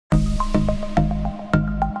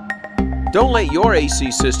Don't let your AC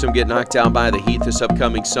system get knocked out by the heat this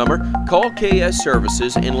upcoming summer. Call KS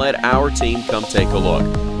Services and let our team come take a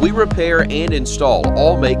look. We repair and install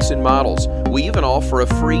all makes and models. We even offer a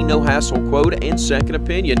free no-hassle quote and second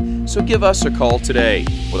opinion, so give us a call today.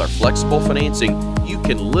 With our flexible financing, you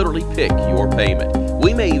can literally pick your payment.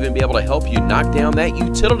 We may even be able to help you knock down that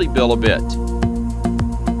utility bill a bit.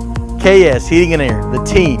 KS Heating and Air, the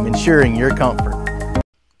team ensuring your comfort.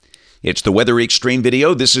 It's the Weather Xtreme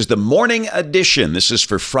video. This is the morning edition. This is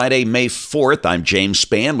for Friday, May 4th. I'm James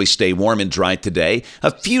Spann. We stay warm and dry today. A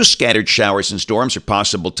few scattered showers and storms are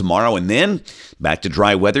possible tomorrow, and then back to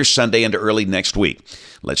dry weather Sunday into early next week.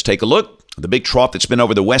 Let's take a look. The big trough that's been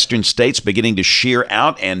over the western states beginning to shear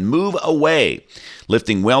out and move away,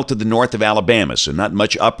 lifting well to the north of Alabama, so not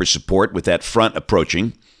much upper support with that front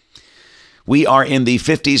approaching. We are in the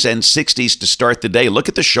 50s and 60s to start the day. Look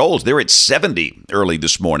at the shoals. They're at 70 early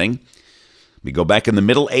this morning. We go back in the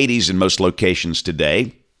middle 80s in most locations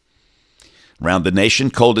today. Around the nation,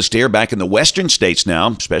 coldest air back in the western states now,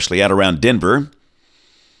 especially out around Denver.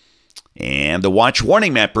 And the watch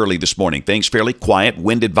warning map early this morning. Things fairly quiet.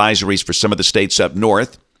 Wind advisories for some of the states up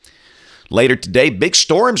north. Later today, big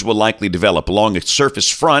storms will likely develop along a surface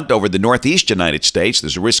front over the northeast United States.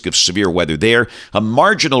 There's a risk of severe weather there. A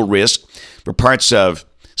marginal risk for parts of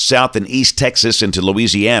south and east Texas into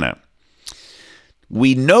Louisiana.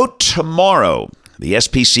 We know tomorrow the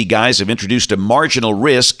SPC guys have introduced a marginal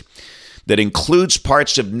risk that includes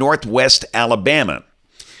parts of northwest Alabama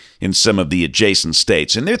in some of the adjacent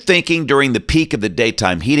states. And they're thinking during the peak of the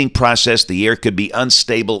daytime heating process, the air could be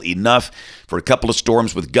unstable enough for a couple of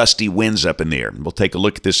storms with gusty winds up in there. We'll take a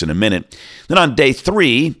look at this in a minute. Then on day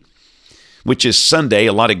 3, which is Sunday,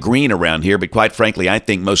 a lot of green around here, but quite frankly, I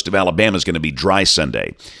think most of Alabama is going to be dry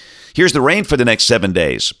Sunday. Here's the rain for the next 7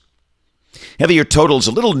 days. Heavier totals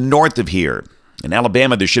a little north of here. In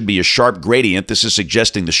Alabama, there should be a sharp gradient. This is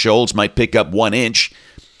suggesting the shoals might pick up 1 inch.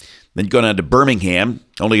 Then going on to Birmingham,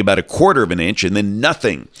 only about a quarter of an inch, and then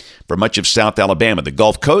nothing for much of South Alabama. The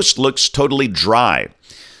Gulf Coast looks totally dry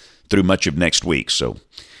through much of next week. So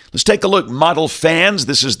let's take a look. Model fans,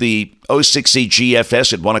 this is the 06E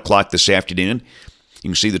GFS at 1 o'clock this afternoon. You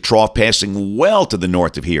can see the trough passing well to the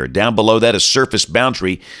north of here. Down below that, a surface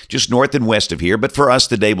boundary just north and west of here. But for us,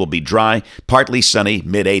 the day will be dry, partly sunny,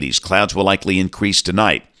 mid-80s. Clouds will likely increase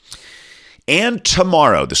tonight. And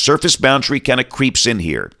tomorrow, the surface boundary kind of creeps in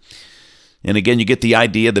here. And again, you get the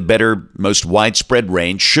idea. The better, most widespread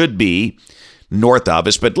range should be north of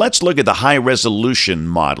us. But let's look at the high-resolution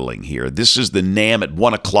modeling here. This is the NAM at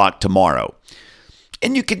 1 o'clock tomorrow.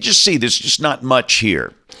 And you can just see there's just not much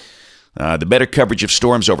here. The better coverage of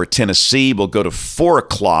storms over Tennessee will go to 4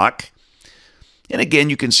 o'clock. And again,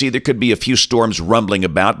 you can see there could be a few storms rumbling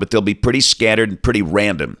about, but they'll be pretty scattered and pretty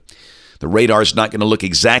random. The radar's not going to look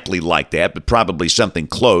exactly like that, but probably something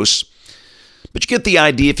close. But you get the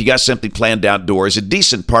idea. If you got something planned outdoors, a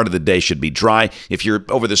decent part of the day should be dry. If you're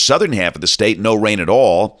over the southern half of the state, no rain at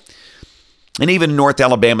all. And even North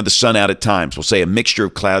Alabama, the sun out at times. We'll say a mixture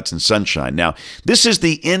of clouds and sunshine. Now, this is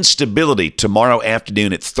the instability tomorrow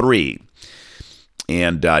afternoon at 3.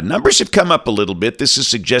 And numbers have come up a little bit. This is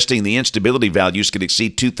suggesting the instability values could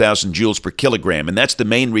exceed 2,000 joules per kilogram. And that's the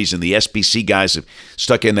main reason the SPC guys have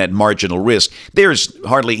stuck in that marginal risk. There's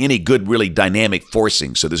hardly any good, really dynamic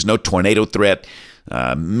forcing. So there's no tornado threat,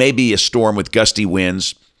 maybe a storm with gusty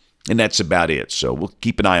winds. And that's about it. So we'll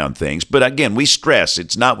keep an eye on things. But again, we stress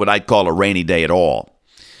it's not what I'd call a rainy day at all.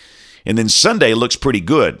 And then Sunday looks pretty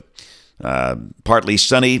good. Partly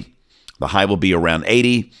sunny. The high will be around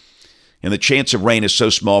 80. And the chance of rain is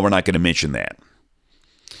so small, we're not going to mention that.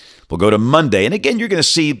 We'll go to Monday. And again, you're going to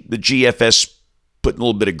see the GFS putting a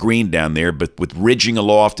little bit of green down there, but with ridging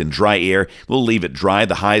aloft and dry air, we'll leave it dry.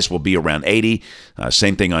 The highs will be around 80.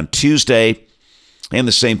 Same thing on Tuesday. And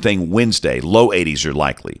the same thing Wednesday. Low 80s are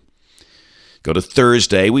likely. Go to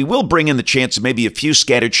Thursday. We will bring in the chance of maybe a few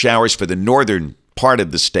scattered showers for the northern part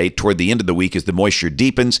of the state toward the end of the week as the moisture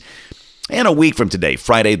deepens. And a week from today,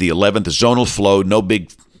 Friday the 11th, a zonal flow, no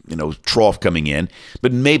big trough coming in,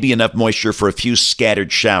 but maybe enough moisture for a few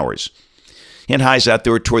scattered showers. And highs out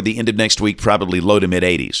there toward the end of next week, probably low to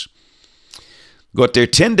mid-80s. Go out there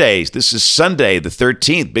 10 days. This is Sunday the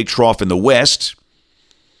 13th, big trough in the west.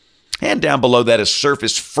 And down below that, a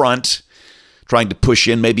surface front trying to push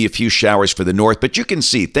in maybe a few showers for the north. But you can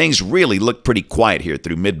see things really look pretty quiet here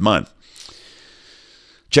through mid-month.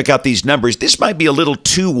 Check out these numbers. This might be a little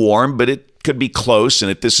too warm, but it could be close. And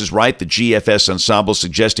if this is right, the GFS ensemble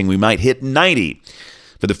suggesting we might hit 90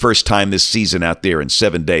 for the first time this season out there in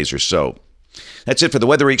 7 days or so. That's it for the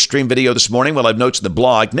Weather Xtreme video this morning. We'll have notes in the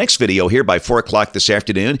blog. Next video here by 4 o'clock this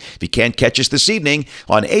afternoon. If you can't catch us this evening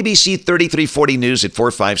on ABC 3340 News at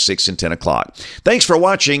 4, 5, 6, and 10 o'clock. Thanks for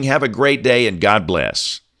watching. Have a great day, and God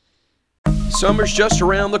bless. Summer's just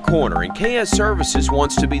around the corner, and KS Services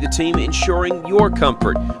wants to be the team ensuring your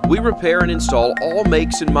comfort. We repair and install all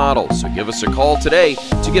makes and models, so give us a call today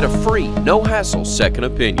to get a free, no-hassle second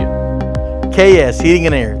opinion. KS Heating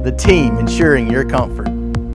and Air, the team ensuring your comfort.